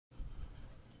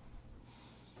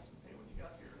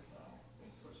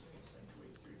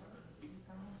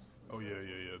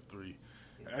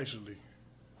Actually,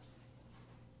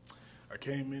 I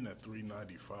came in at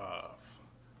 395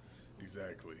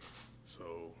 exactly.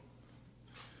 So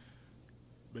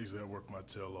basically, I worked my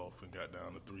tail off and got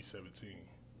down to 317.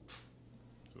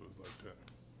 So it was like that.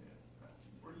 Yeah.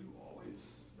 Were you always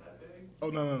that big? Oh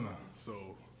no.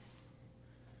 So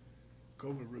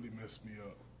COVID really messed me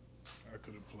up. I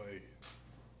couldn't play,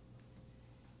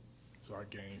 so I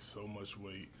gained so much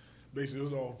weight. Basically, it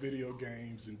was all video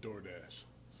games and DoorDash,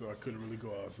 so I couldn't really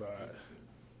go outside.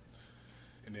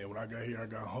 And then when I got here, I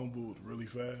got humbled really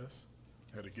fast.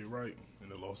 Had to get right,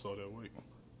 and I lost all that weight.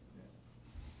 Yeah.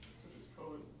 So just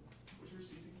COVID, was your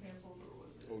season canceled or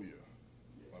was it? Oh yeah.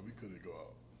 Like we couldn't go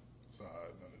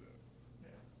outside, none of that.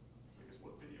 Yeah. So I guess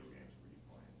what video games were you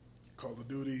playing? Call of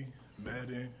Duty,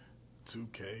 Madden,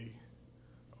 2K,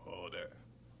 all that.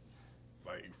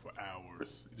 Like for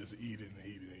hours, just eating and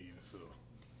eating and eating. So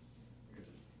I guess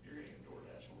you're getting a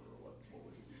DoorDash order. What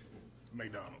was it usually?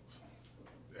 McDonald's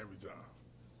every time.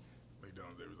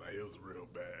 McDonald's every time. It was real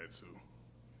bad too.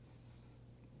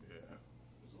 Yeah.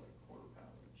 Was it like quarter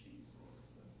pounder of cheese or what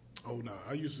was that? Oh no,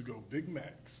 I used to go Big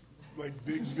Macs, like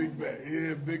big Mac.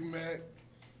 Yeah, Big Mac,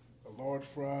 a large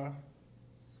fry,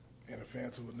 and a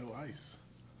Fanta with no ice.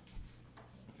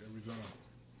 Every time.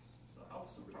 So how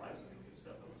surprising when you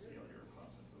step on the scale here at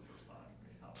Clemson for the first time? I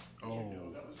mean, how did Oh. you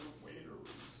know that was your weight or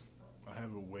was I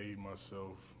haven't weighed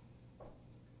myself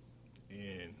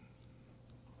in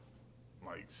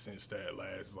like since that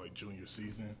last like junior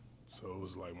season. So it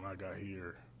was like when I got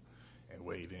here and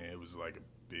weighed in, it was like a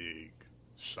big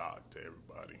shock to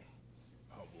everybody,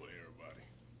 humbled everybody.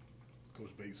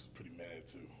 Coach Bates was pretty mad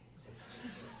too.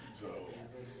 So,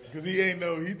 because he ain't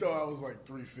know, he thought I was like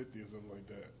 350 or something like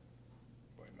that.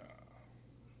 Like nah.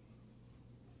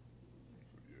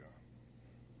 So, yeah.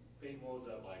 Payton, what was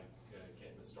that like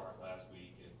getting the start last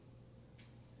week and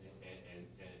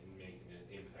making an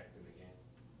impact in the game?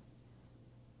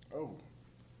 Oh,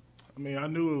 I mean, I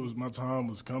knew it was my time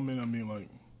was coming. I mean, like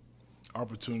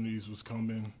opportunities was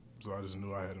coming, so I just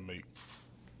knew I had to make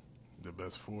the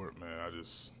best for it, man. I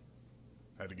just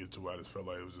had to get to where I just felt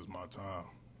like it was just my time.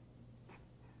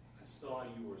 I saw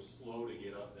you were slow to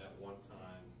get up that one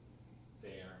time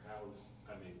there.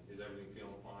 Is everything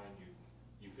feeling fine?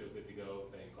 You feel good to go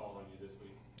if they call on you this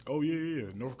week? Oh yeah.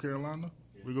 North Carolina.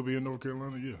 Yeah. We gonna be in North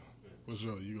Carolina, yeah. Yeah. For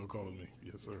sure. You gonna call on me,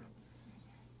 yes sir.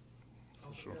 For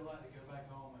What's it sure. feel like to go back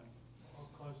home and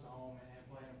close to home and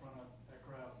play in front of that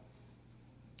crowd?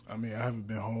 I mean, I haven't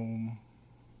been home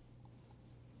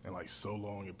in like so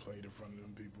long and played in front of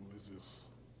them people. It's just,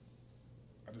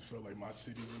 I just feel like my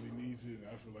city really needs it, and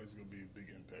I feel like it's gonna be a big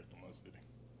impact on my city.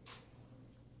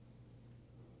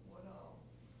 what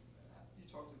you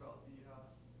talked about the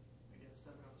again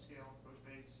stepping on the scale, Coach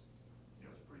Bates,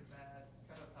 it's pretty bad.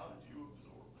 Kind of how did you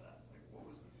absorb that? Like what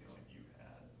was the feeling you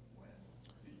had when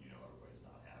everybody's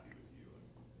not happy with you and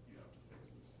you have to fix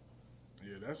this?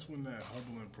 Yeah, that's when that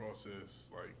humbling process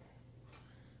like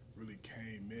really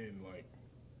came in. Like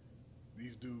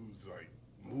these dudes like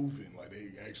moving, like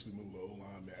they actually move the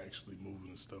O-line, they actually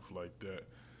moving and stuff like that.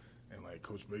 And like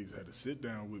Coach Bates had to sit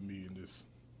down with me and just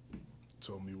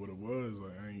told me what it was.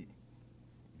 Like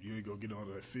you ain't gonna get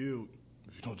onto that field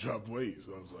if you don't drop weight.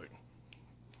 So I was like,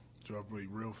 drop weight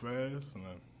real fast, and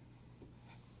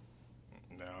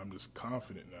now I'm just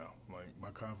confident now. Like my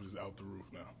confidence is out the roof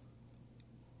now.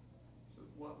 So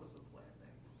what was the plan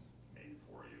then made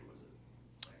for you? Was it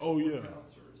like Oh, yeah.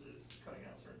 workouts, or is it cutting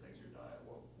out certain things in your diet?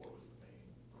 What was the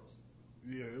main thrust?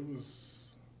 Yeah,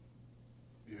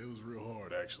 it was real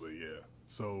hard actually, yeah.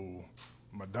 So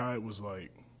my diet was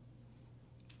like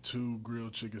 2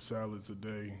 grilled chicken salads a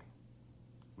day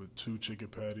with 2 chicken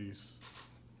patties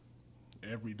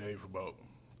every day for about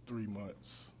 3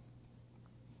 months.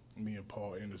 Me and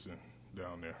Paul Anderson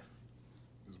down there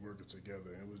just working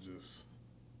together. It was just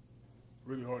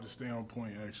really hard to stay on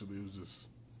point actually. It was just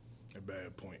a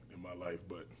bad point in my life,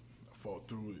 but I fought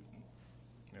through it,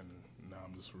 and now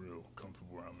I'm just real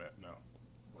comfortable where I'm at now.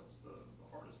 What's the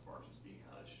hardest part, just being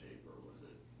out of shape, or was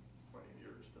it fighting the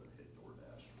urge to hit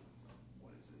DoorDash?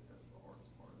 What is it that's the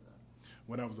hardest part of that?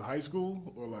 When I was in high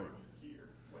school, or like? Or here,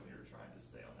 when you're trying to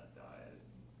stay on that diet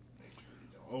and make sure you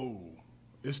don't. Oh,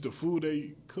 it's the food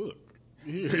they cook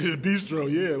here at the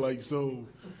bistro, yeah. Like, so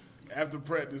after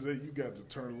practice, you got to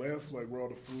turn left, like where all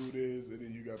the food is, and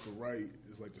then you got the right.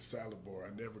 It's like the salad bar.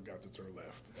 I never got to turn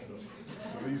left.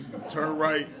 So I used to turn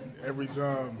right every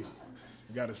time.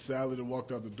 Got a salad and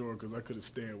walked out the door because I couldn't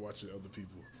stand watching other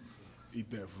people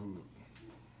eat that food.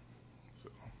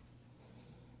 So,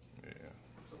 yeah.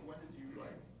 So when did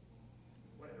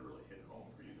when it really hit home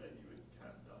for you that you had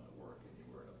kind of done the work and you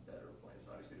were in a better place?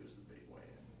 Obviously, there's the big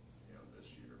weigh-in,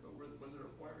 this year. But was there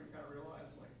a point where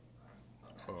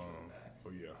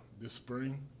this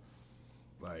spring,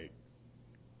 like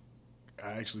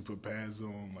I actually put pads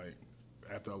on. Like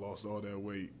after I lost all that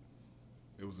weight,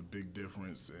 it was a big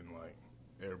difference, and like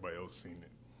everybody else seen it,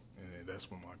 and then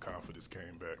that's when my confidence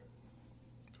came back.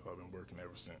 So I've been working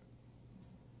ever since.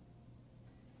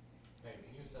 Hey,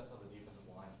 can you assess how the defensive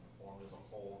line performed as a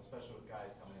whole, especially with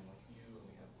guys coming in like you, and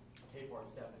we have Payton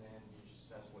stepping in? Can you just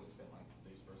assess what it's been like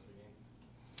these first 3 games?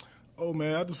 Oh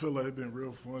man, I just feel like it's been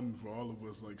real fun for all of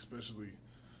us, like especially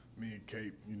me and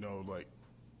Cape, you know, like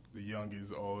the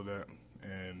youngest, all of that,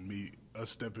 and us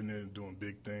stepping in and doing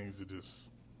big things. It just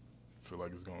feel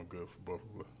like it's going good for both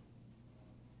of us.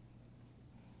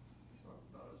 You talked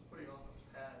about us putting on those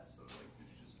pads, so like, did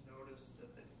you just notice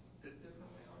that they fit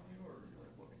differently on you, or you're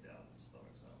like looking down at the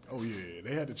stomach side? Oh yeah,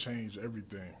 they had to change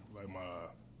everything, like my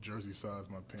jersey size,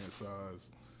 my pant size,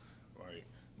 like.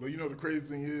 But you know the crazy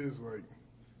thing is, like,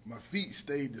 my feet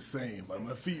stayed the same. Like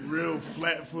my feet real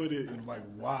flat-footed and like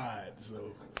wide,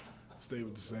 so stayed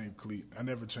with the same cleat. I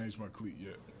never changed my cleat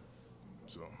yet,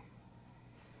 so.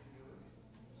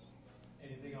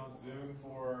 Anything on Zoom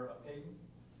for Payton?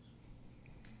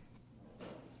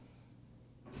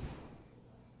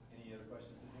 Any other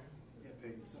questions in here? Yeah,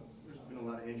 Peyton, so there's been a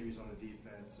lot of injuries on the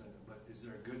defense, but is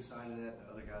there a good sign of that?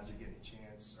 The other guys are getting a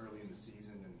chance early in the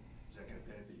season, and is that going to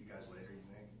benefit you guys later, you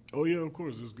think? Oh yeah, of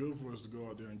course. It's good for us to go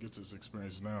out there and get this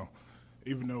experience now.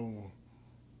 Even though,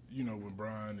 you know, when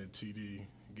Brian and TD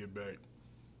get back,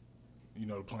 you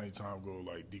know, the playing time go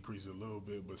like decrease a little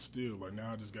bit, but still, like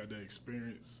now I just got that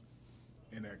experience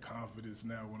and that confidence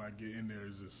now when I get in there,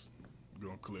 it's just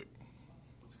gonna click.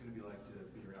 What's it going to be like to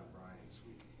be around Brian this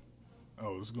week?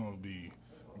 Oh, it's gonna be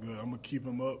good. I'm gonna keep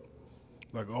him up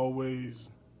like always.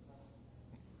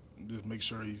 Just make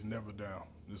sure he's never down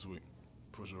this week,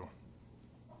 for sure.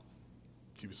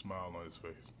 Keep a smile on his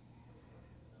face.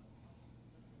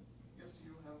 I guess, do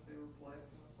you have a favorite play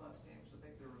from this last game? Because I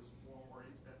think there was one where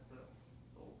he got the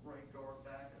right guard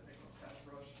back, I think on pass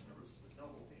rush, and there was the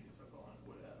double team he took on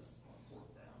Woodaz on 4th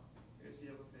down. I guess, do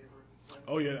you have a favorite play?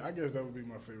 Oh yeah, I guess that would be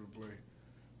my favorite play,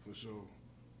 for sure.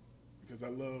 Because I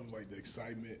love like the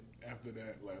excitement after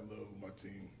that. Like I love when my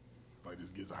team like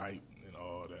just gets hyped and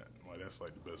all that. Like that's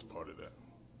like the best part of that.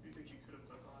 Do you think you could have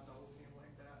took on a double team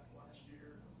like that last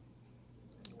year?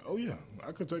 Oh yeah,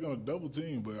 I could take on a double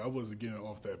team, but I wasn't getting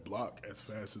off that block as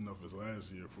fast enough as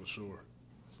last year for sure.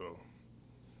 So